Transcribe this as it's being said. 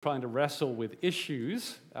trying to wrestle with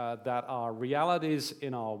issues that are realities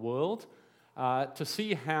in our world to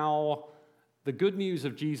see how the good news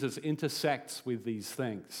of Jesus intersects with these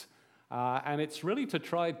things. And it's really to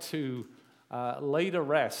try to lay to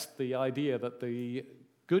rest the idea that the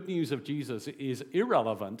good news of Jesus is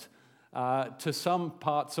irrelevant to some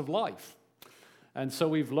parts of life. And so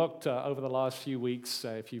we've looked over the last few weeks,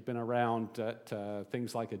 if you've been around, at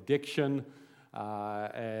things like addiction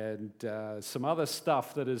and some other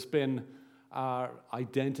stuff that has been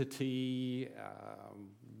identity.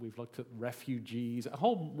 We've looked at refugees, a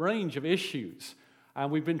whole range of issues.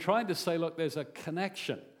 And we've been trying to say, look, there's a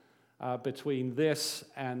connection between this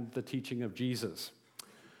and the teaching of Jesus.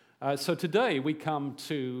 So today we come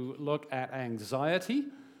to look at anxiety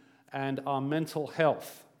and our mental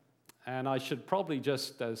health. And I should probably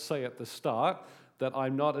just say at the start that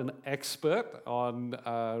I'm not an expert on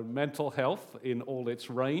mental health in all its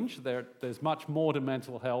range. There's much more to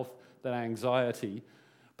mental health than anxiety.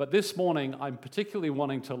 But this morning, I'm particularly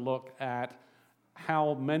wanting to look at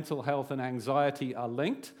how mental health and anxiety are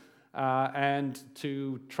linked and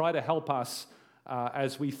to try to help us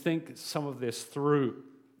as we think some of this through.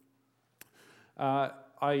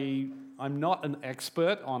 I'm not an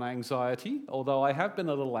expert on anxiety, although I have been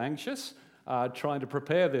a little anxious trying to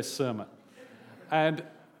prepare this sermon. And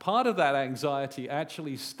part of that anxiety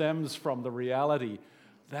actually stems from the reality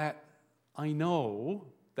that I know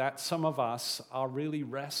that some of us are really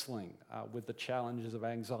wrestling with the challenges of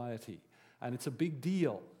anxiety. And it's a big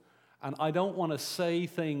deal. And I don't want to say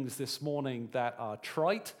things this morning that are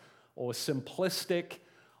trite or simplistic,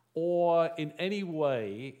 or in any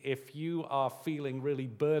way, if you are feeling really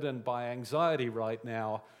burdened by anxiety right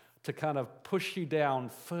now, to kind of push you down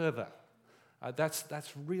further.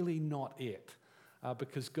 That's really not it.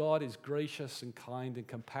 Because God is gracious and kind and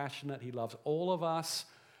compassionate. He loves all of us,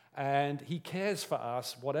 and He cares for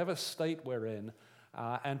us, whatever state we're in,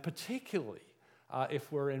 and particularly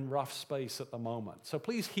if we're in rough space at the moment. So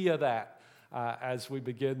please hear that as we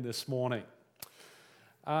begin this morning.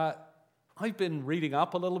 I've been reading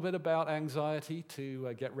up a little bit about anxiety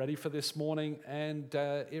to get ready for this morning, and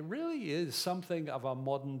it really is something of a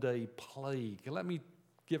modern-day plague. Let me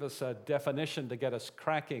give us a definition to get us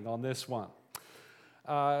cracking on this one.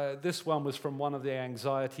 This one was from one of the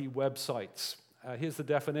anxiety websites. Here's the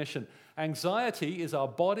definition. Anxiety is our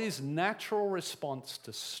body's natural response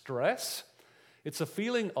to stress. It's a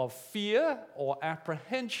feeling of fear or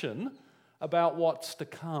apprehension about what's to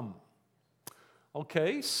come.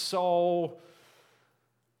 Okay, so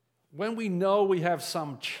when we know we have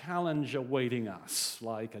some challenge awaiting us,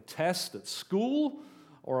 like a test at school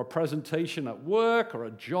or a presentation at work or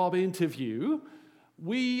a job interview,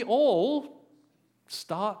 we all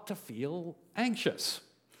start to feel anxious.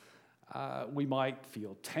 We might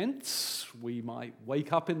feel tense. We might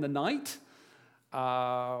wake up in the night.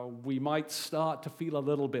 We might start to feel a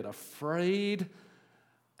little bit afraid.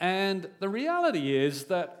 And the reality is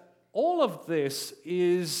that all of this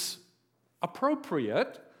is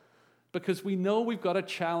appropriate because we know we've got a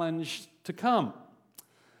challenge to come.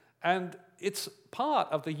 And it's part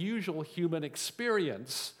of the usual human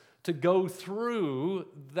experience to go through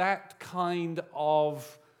that kind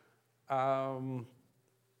of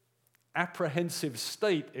apprehensive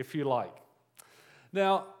state, if you like.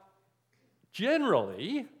 Now,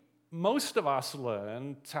 generally, most of us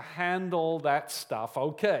learn to handle that stuff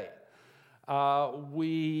okay.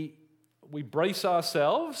 We brace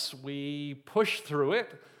ourselves, we push through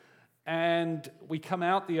it, and we come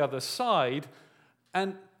out the other side.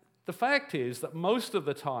 And the fact is that most of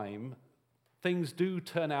the time, things do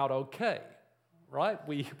turn out okay, right?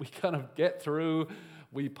 We kind of get through,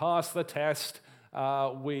 we pass the test,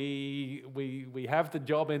 we have the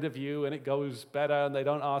job interview, and it goes better, and they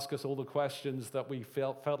don't ask us all the questions that we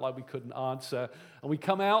felt like we couldn't answer. And we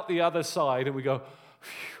come out the other side, and we go,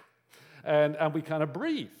 phew, and we kind of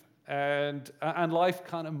breathe. And life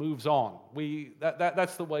kind of moves on.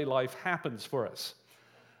 That's the way life happens for us.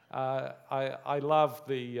 I love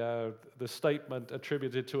the statement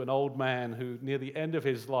attributed to an old man who, near the end of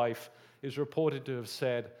his life, is reported to have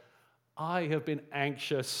said, "I have been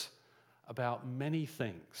anxious about many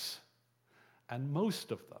things, and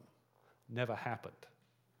most of them never happened."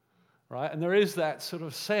 Right? And there is that sort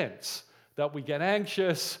of sense that we get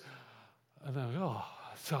anxious, and then,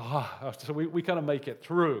 so we kind of make it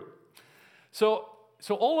through. So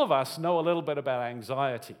all of us know a little bit about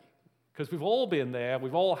anxiety, because we've all been there,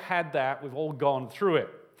 we've all had that, we've all gone through it.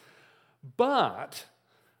 But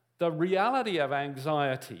the reality of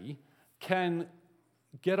anxiety can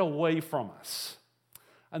get away from us.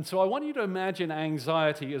 And so I want you to imagine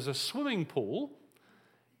anxiety as a swimming pool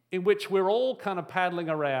in which we're all kind of paddling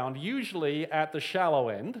around, usually at the shallow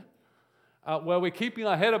end, where we're keeping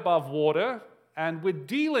our head above water and we're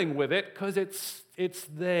dealing with it because it's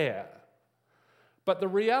there. But the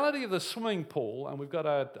reality of the swimming pool, and we've got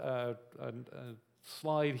a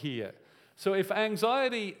slide here. So if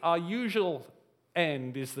anxiety, our usual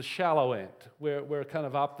end is the shallow end, we're kind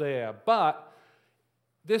of up there. But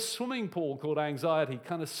this swimming pool called anxiety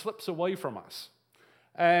kind of slips away from us.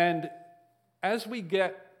 And as we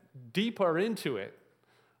get deeper into it,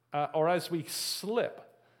 or as we slip,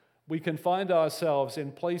 we can find ourselves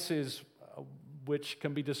in places which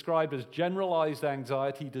can be described as generalized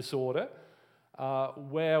anxiety disorder,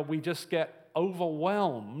 where we just get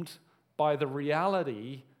overwhelmed by the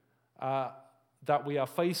reality that we are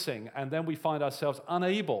facing, and then we find ourselves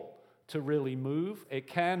unable to really move. It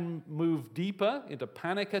can move deeper into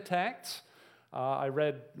panic attacks. I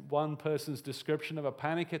read one person's description of a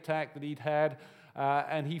panic attack that he'd had,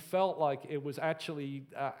 and he felt like it was actually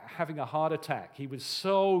having a heart attack. He was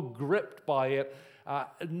so gripped by it,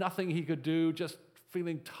 nothing he could do, just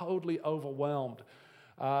feeling totally overwhelmed.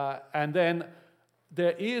 And then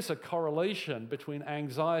there is a correlation between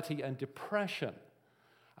anxiety and depression.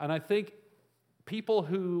 And I think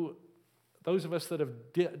those of us that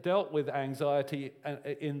have dealt with anxiety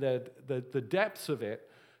in the depths of it,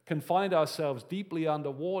 can find ourselves deeply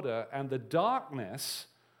underwater, and the darkness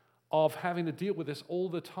of having to deal with this all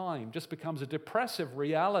the time just becomes a depressive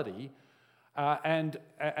reality, and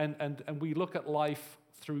we look at life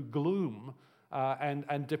through gloom,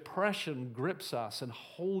 and depression grips us and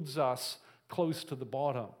holds us close to the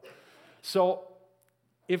bottom. So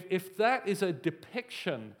if that is a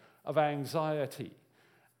depiction of anxiety,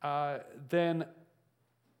 then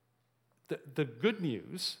the good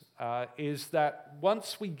news is that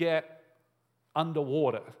once we get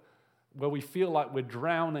underwater, where we feel like we're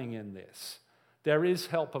drowning in this, there is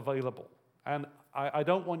help available. And I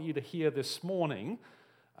don't want you to hear this morning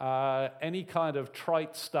any kind of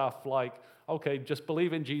trite stuff like, okay, just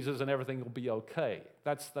believe in Jesus and everything will be okay.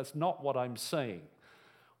 That's not what I'm saying.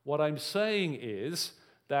 What I'm saying is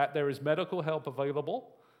that there is medical help available,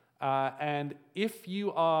 and if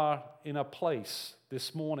you are in a place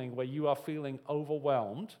this morning where you are feeling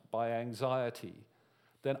overwhelmed by anxiety,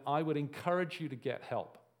 then I would encourage you to get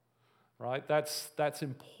help, right? That's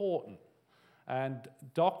important. And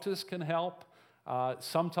doctors can help.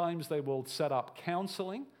 Sometimes they will set up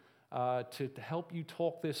counseling to help you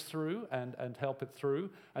talk this through and help it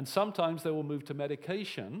through. And sometimes they will move to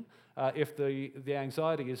medication if the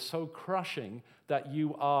anxiety is so crushing that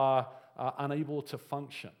you are unable to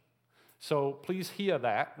function. So please hear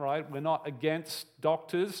that, right? We're not against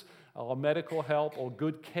doctors or medical help or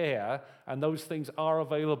good care, and those things are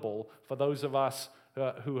available for those of us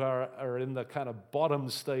who are in the kind of bottom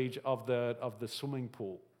stage of the swimming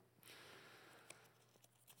pool.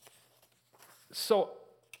 So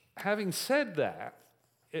having said that,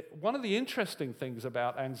 one of the interesting things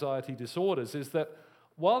about anxiety disorders is that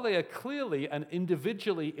while they are clearly an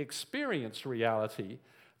individually experienced reality,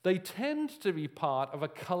 they tend to be part of a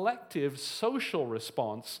collective social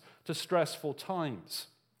response to stressful times.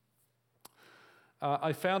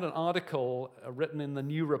 I found an article written in the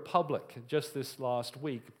New Republic just this last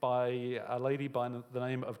week by a lady by the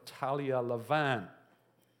name of Talia Levan.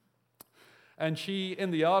 And she, in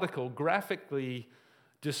the article, graphically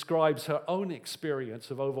describes her own experience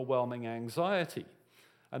of overwhelming anxiety.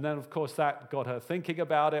 And then, of course, that got her thinking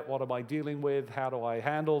about it. What am I dealing with? How do I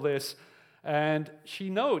handle this? And she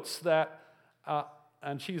notes that,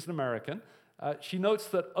 and she's an American, she notes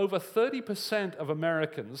that over 30% of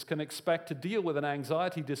Americans can expect to deal with an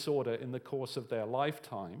anxiety disorder in the course of their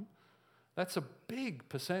lifetime. That's a big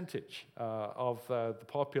percentage of the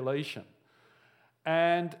population.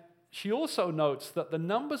 And she also notes that the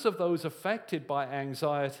numbers of those affected by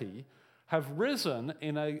anxiety have risen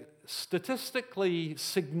in a statistically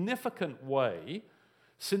significant way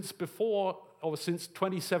since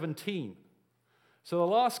 2017. So the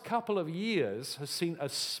last couple of years has seen a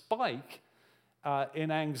spike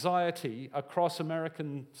in anxiety across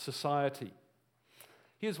American society.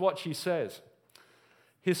 Here's what she says.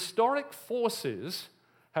 Historic forces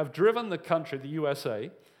have driven the country, the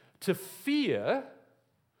USA, to fear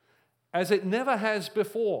as it never has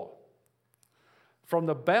before. From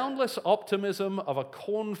the boundless optimism of a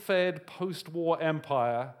corn-fed post-war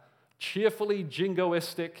empire, cheerfully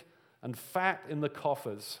jingoistic and fat in the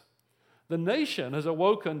coffers, the nation has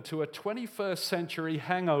awoken to a 21st century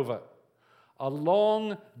hangover, a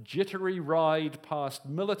long, jittery ride past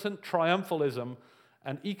militant triumphalism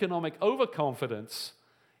and economic overconfidence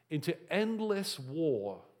into endless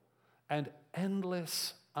war and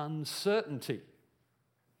endless uncertainty.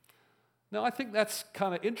 Now, I think that's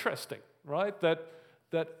kind of interesting, right? That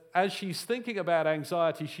as she's thinking about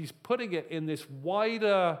anxiety, she's putting it in this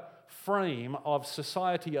wider frame of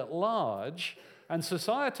society at large, and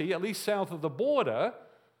society, at least south of the border,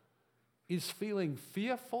 is feeling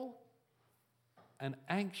fearful and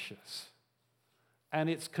anxious. And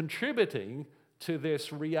it's contributing to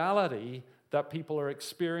this reality that people are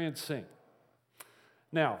experiencing.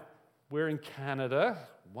 Now, we're in Canada,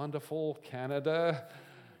 wonderful Canada,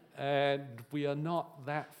 and we are not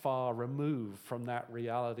that far removed from that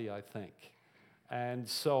reality, I think. And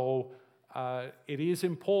so it is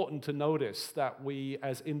important to notice that we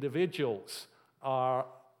as individuals are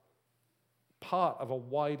part of a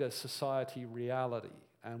wider society reality,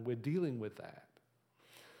 and we're dealing with that.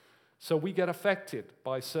 So we get affected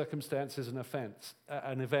by circumstances and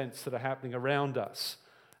events that are happening around us.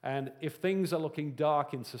 And if things are looking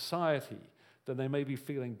dark in society, then they may be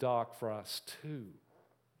feeling dark for us too.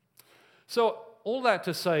 So all that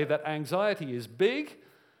to say that anxiety is big.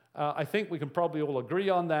 I think we can probably all agree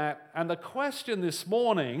on that. And the question this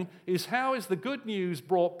morning is, how is the good news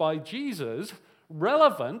brought by Jesus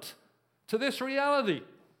relevant to this reality?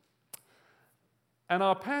 And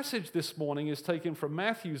our passage this morning is taken from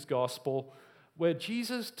Matthew's Gospel, where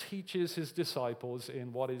Jesus teaches his disciples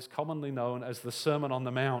in what is commonly known as the Sermon on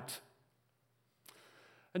the Mount.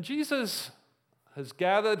 And Jesus has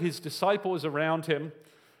gathered his disciples around him,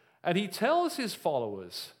 and he tells his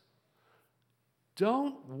followers,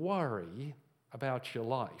 don't worry about your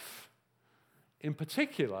life, in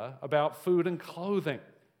particular about food and clothing.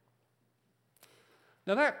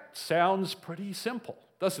 Now that sounds pretty simple,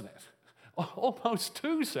 doesn't it? Almost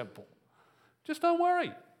too simple. Just don't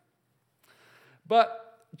worry.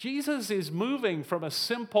 But Jesus is moving from a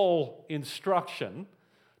simple instruction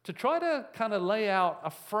to try to kind of lay out a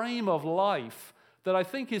frame of life that I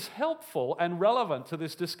think is helpful and relevant to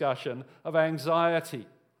this discussion of anxiety.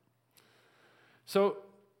 So,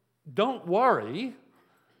 don't worry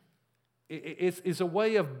is a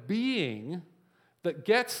way of being that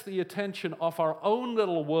gets the attention off our own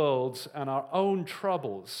little worlds and our own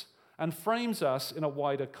troubles and frames us in a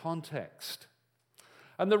wider context.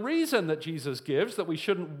 And the reason that Jesus gives that we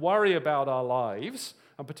shouldn't worry about our lives,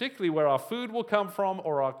 and particularly where our food will come from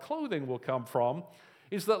or our clothing will come from,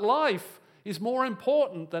 is that life is more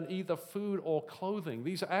important than either food or clothing.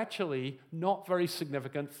 These are actually not very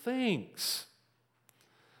significant things.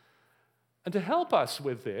 And to help us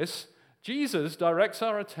with this, Jesus directs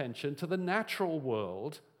our attention to the natural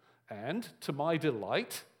world and, to my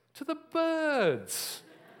delight, to the birds.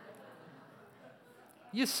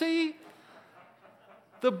 You see,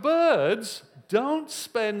 the birds don't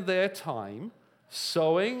spend their time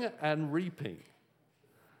sowing and reaping,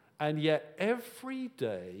 and yet every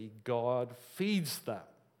day God feeds them.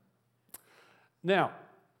 Now,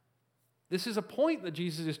 this is a point that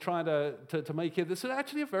Jesus is trying to make here. This is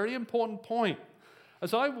actually a very important point.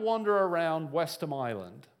 As I wander around Westham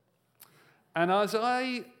Island, and as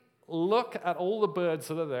I look at all the birds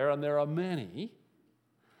that are there, and there are many,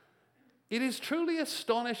 it is truly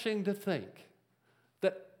astonishing to think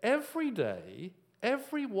that every day,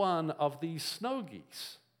 every one of these snow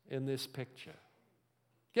geese in this picture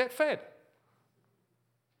get fed.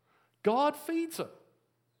 God feeds them.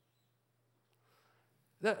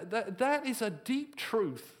 That is a deep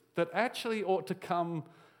truth that actually ought to come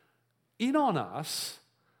in on us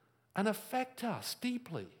and affect us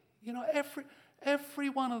deeply. You know, every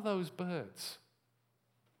one of those birds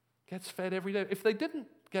gets fed every day. If they didn't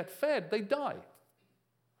get fed, they die.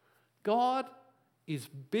 God is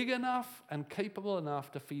big enough and capable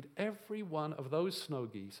enough to feed every one of those snow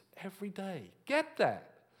geese every day. Get that?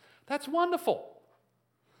 That's wonderful.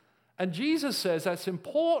 And Jesus says that's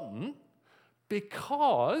important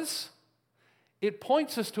because it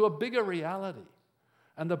points us to a bigger reality.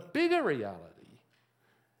 And the bigger reality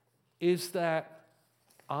is that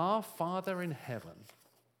our Father in heaven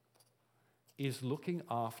is looking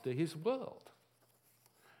after his world.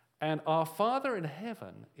 And our Father in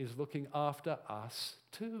heaven is looking after us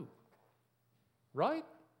too. Right?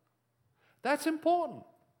 That's important.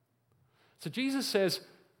 So Jesus says,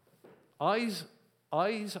 eyes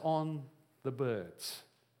on the birds.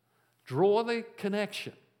 Draw the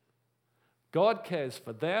connection. God cares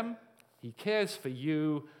for them, he cares for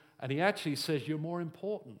you, and he actually says you're more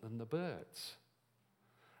important than the birds.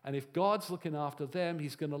 And if God's looking after them,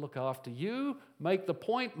 he's going to look after you. Make the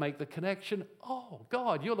point, make the connection. Oh,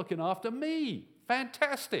 God, you're looking after me.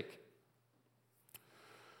 Fantastic.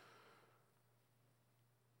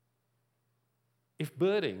 If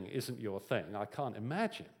birding isn't your thing, I can't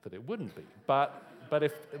imagine that it wouldn't be. But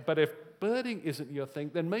if birding isn't your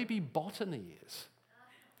thing, then maybe botany is.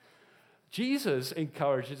 Jesus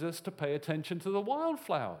encourages us to pay attention to the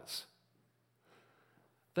wildflowers.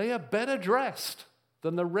 They are better dressed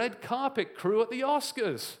than the red carpet crew at the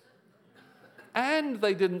Oscars. And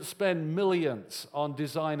they didn't spend millions on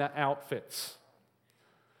designer outfits.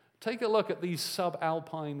 Take a look at these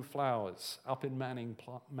subalpine flowers up in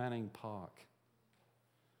Manning Park.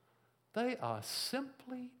 They are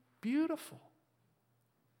simply beautiful.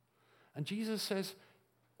 And Jesus says,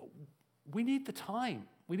 we need the time.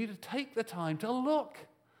 We need to take the time to look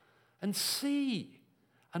and see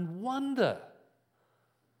and wonder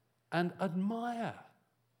and admire.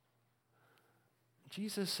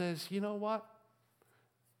 Jesus says, you know what?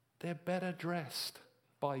 They're better dressed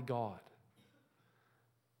by God.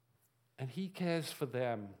 And He cares for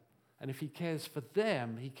them. And if He cares for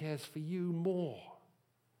them, He cares for you more.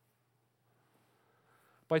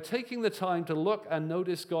 By taking the time to look and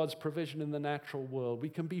notice God's provision in the natural world, we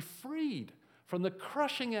can be freed from the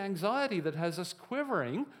crushing anxiety that has us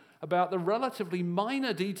quivering about the relatively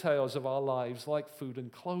minor details of our lives, like food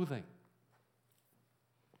and clothing.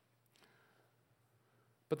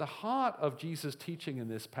 But the heart of Jesus' teaching in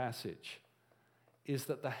this passage is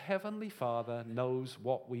that the Heavenly Father knows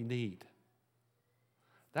what we need.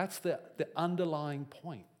 That's the underlying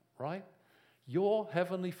point, right? Your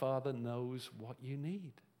Heavenly Father knows what you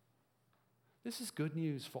need. This is good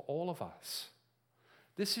news for all of us.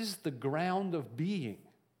 This is the ground of being.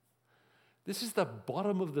 This is the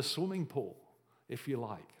bottom of the swimming pool, if you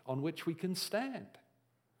like, on which we can stand.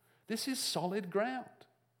 This is solid ground.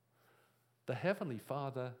 The Heavenly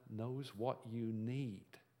Father knows what you need.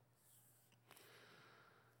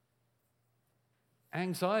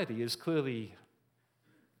 Anxiety is clearly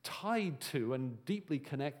tied to and deeply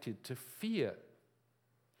connected to fear.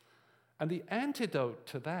 And the antidote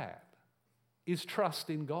to that is trust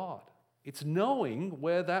in God. It's knowing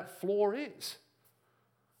where that floor is.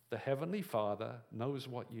 The Heavenly Father knows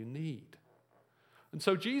what you need. And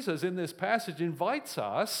so Jesus in this passage invites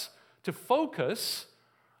us to focus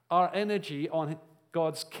our energy on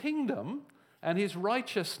God's kingdom and His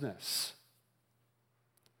righteousness.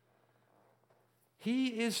 He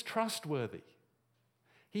is trustworthy.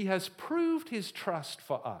 He has proved His trust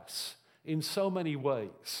for us in so many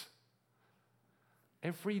ways.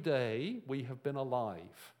 Every day we have been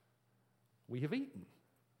alive, we have eaten,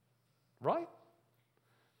 right?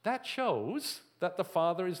 That shows that the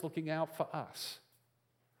Father is looking out for us.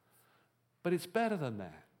 But it's better than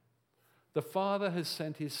that. The Father has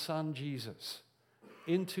sent His Son, Jesus,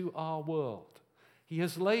 into our world. He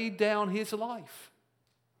has laid down His life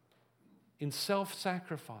in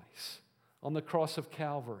self-sacrifice on the cross of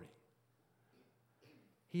Calvary.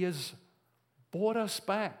 He has brought us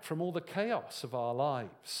back from all the chaos of our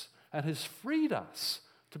lives and has freed us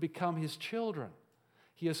to become His children.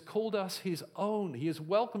 He has called us His own. He has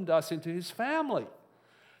welcomed us into His family.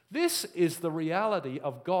 This is the reality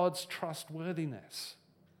of God's trustworthiness.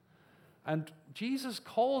 And Jesus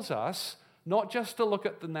calls us not just to look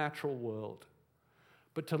at the natural world,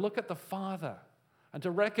 but to look at the Father and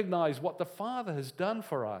to recognize what the Father has done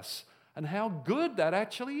for us and how good that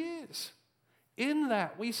actually is. In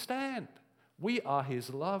that we stand. We are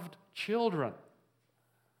His loved children.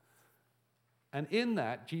 And in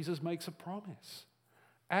that, Jesus makes a promise.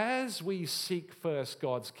 As we seek first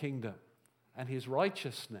God's kingdom and His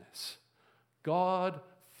righteousness, God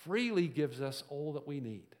freely gives us all that we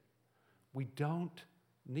need. We don't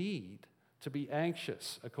need to be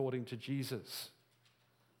anxious, according to Jesus.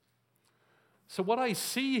 So what I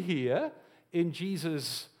see here in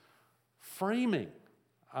Jesus' framing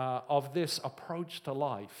of this approach to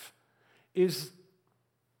life is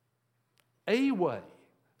a way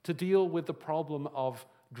to deal with the problem of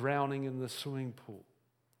drowning in the swimming pool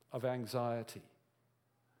of anxiety.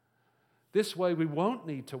 This way we won't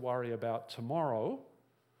need to worry about tomorrow,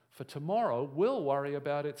 for tomorrow will worry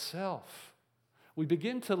about itself. We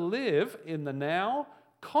begin to live in the now,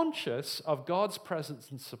 conscious of God's presence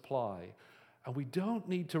and supply, and we don't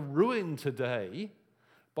need to ruin today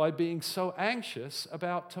by being so anxious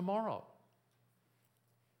about tomorrow.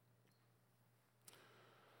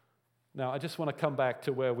 Now, I just want to come back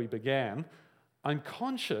to where we began. I'm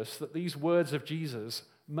conscious that these words of Jesus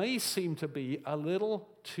may seem to be a little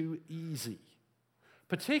too easy,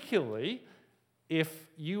 particularly if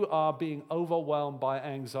you are being overwhelmed by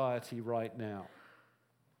anxiety right now.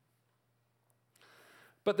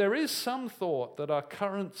 But there is some thought that our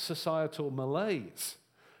current societal malaise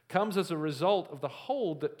comes as a result of the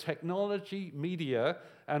hold that technology, media,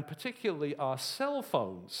 and particularly our cell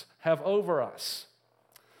phones have over us.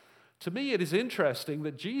 To me, it is interesting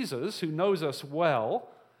that Jesus, who knows us well,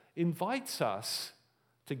 invites us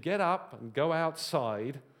to get up and go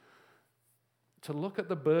outside to look at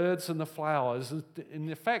the birds and the flowers, and in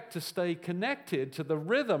effect to stay connected to the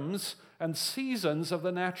rhythms and seasons of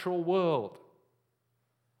the natural world.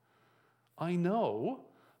 I know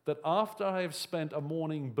that after I have spent a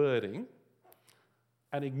morning birding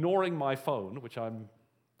and ignoring my phone, which I'm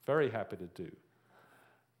very happy to do,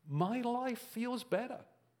 my life feels better.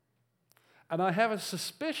 And I have a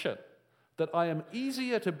suspicion that I am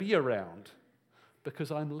easier to be around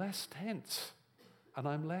because I'm less tense and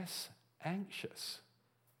I'm less anxious.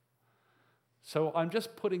 So I'm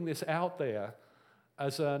just putting this out there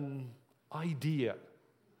as an idea.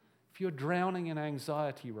 If you're drowning in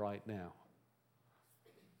anxiety right now,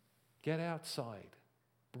 get outside,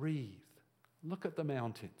 breathe, look at the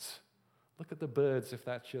mountains, look at the birds if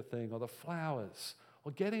that's your thing, or the flowers,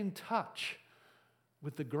 or get in touch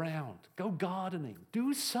with the ground. Go gardening.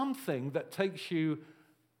 Do something that takes you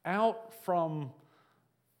out from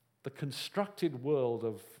the constructed world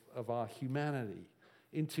of our humanity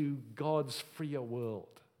into God's freer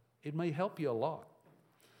world. It may help you a lot.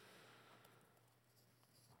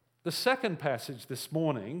 The second passage this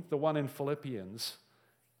morning, the one in Philippians,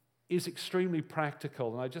 is extremely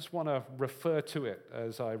practical, and I just want to refer to it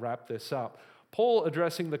as I wrap this up. Paul,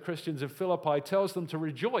 addressing the Christians in Philippi, tells them to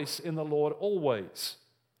rejoice in the Lord always.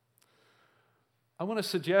 I want to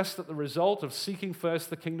suggest that the result of seeking first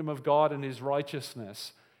the kingdom of God and his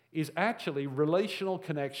righteousness is actually relational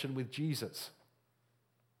connection with Jesus.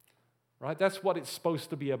 Right? That's what it's supposed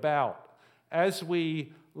to be about. As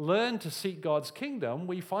we learn to seek God's kingdom,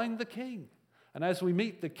 we find the King. And as we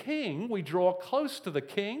meet the King, we draw close to the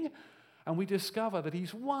King and we discover that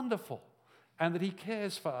he's wonderful and that he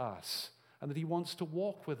cares for us and that he wants to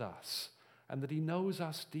walk with us and that he knows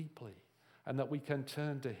us deeply and that we can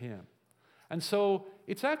turn to him. And so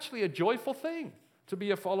it's actually a joyful thing to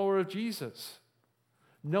be a follower of Jesus.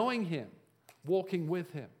 Knowing him, walking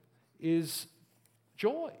with him is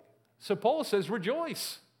joy. So Paul says,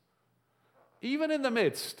 rejoice. Even in the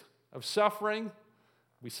midst of suffering,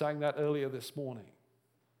 we sang that earlier this morning.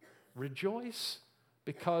 Rejoice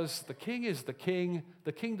because the King is the King,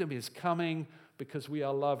 the kingdom is coming because we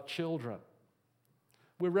are loved children.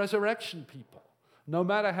 We're resurrection people. No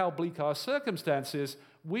matter how bleak our circumstances,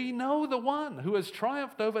 we know the one who has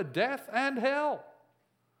triumphed over death and hell.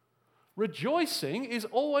 Rejoicing is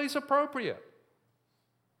always appropriate,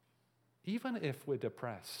 even if we're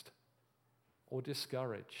depressed or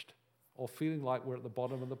discouraged or feeling like we're at the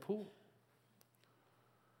bottom of the pool.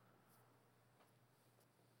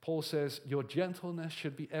 Paul says, your gentleness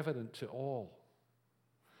should be evident to all.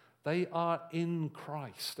 They are in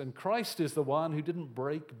Christ, and Christ is the one who didn't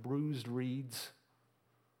break bruised reeds.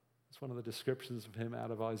 It's one of the descriptions of him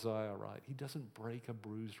out of Isaiah, right? He doesn't break a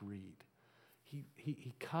bruised reed.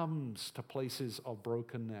 He comes to places of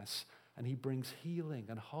brokenness, and he brings healing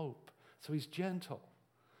and hope. So he's gentle,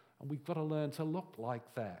 and we've got to learn to look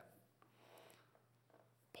like that.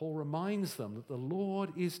 Paul reminds them that the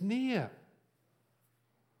Lord is near.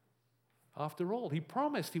 After all, he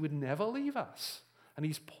promised he would never leave us, and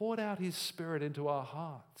he's poured out his Spirit into our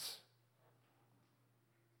hearts.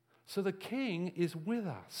 So the King is with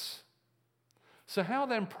us. So how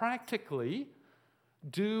then practically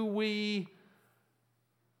do we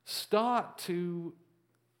start to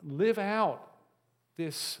live out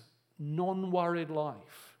this non-worried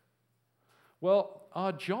life? Well,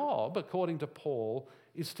 our job, according to Paul,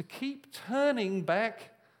 is to keep turning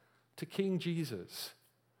back to King Jesus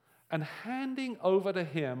and handing over to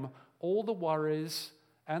him all the worries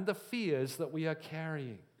and the fears that we are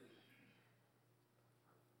carrying.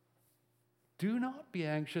 Do not be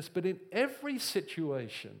anxious, but in every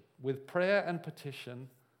situation, with prayer and petition,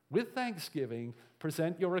 with thanksgiving,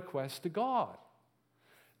 present your request to God.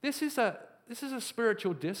 This is a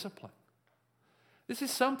spiritual discipline. This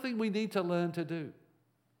is something we need to learn to do.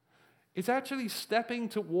 It's actually stepping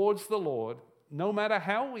towards the Lord, no matter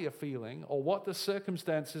how we are feeling or what the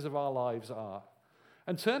circumstances of our lives are,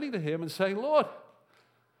 and turning to him and saying, Lord,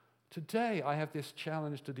 today I have this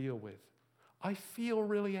challenge to deal with. I feel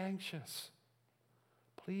really anxious.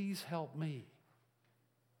 Please help me.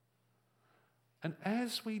 And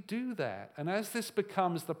as we do that, and as this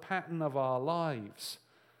becomes the pattern of our lives,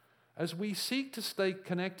 as we seek to stay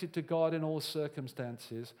connected to God in all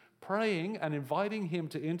circumstances, praying and inviting him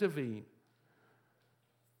to intervene,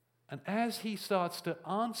 and as he starts to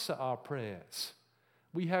answer our prayers,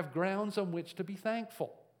 we have grounds on which to be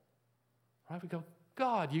thankful. Right? We go,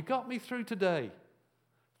 God, you got me through today.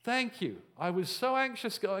 Thank you. I was so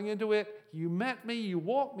anxious going into it. You met me. You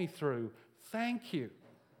walked me through. Thank you.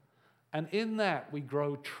 And in that, we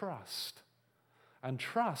grow trust. And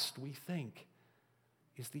trust, we think,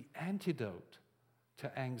 is the antidote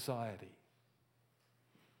to anxiety.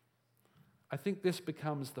 I think this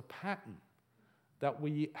becomes the pattern that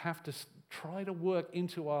we have to try to work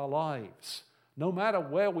into our lives, no matter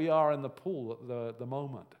where we are in the pool at the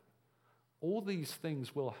moment. All these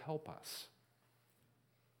things will help us.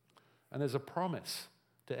 And there's a promise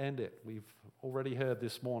to end it. We've already heard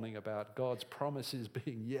this morning about God's promises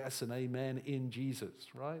being yes and amen in Jesus,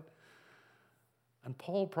 right? And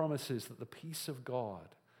Paul promises that the peace of God,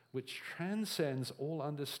 which transcends all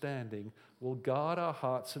understanding, will guard our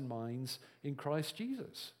hearts and minds in Christ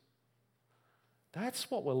Jesus.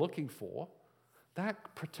 That's what we're looking for,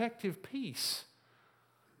 that protective peace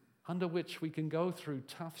under which we can go through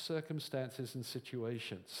tough circumstances and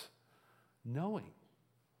situations, knowing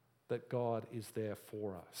that God is there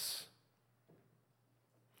for us.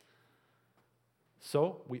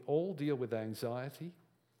 So we all deal with anxiety.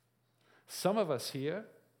 Some of us here,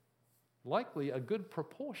 likely a good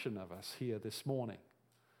proportion of us here this morning,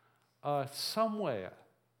 are somewhere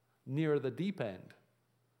nearer the deep end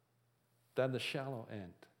than the shallow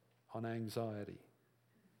end on anxiety.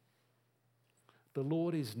 The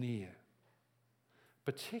Lord is near,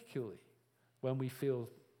 particularly when we feel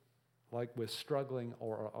like we're struggling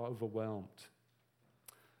or are overwhelmed.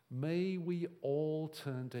 May we all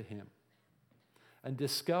turn to Him and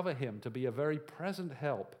discover Him to be a very present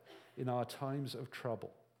help in our times of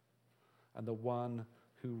trouble and the one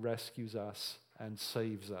who rescues us and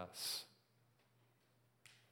saves us.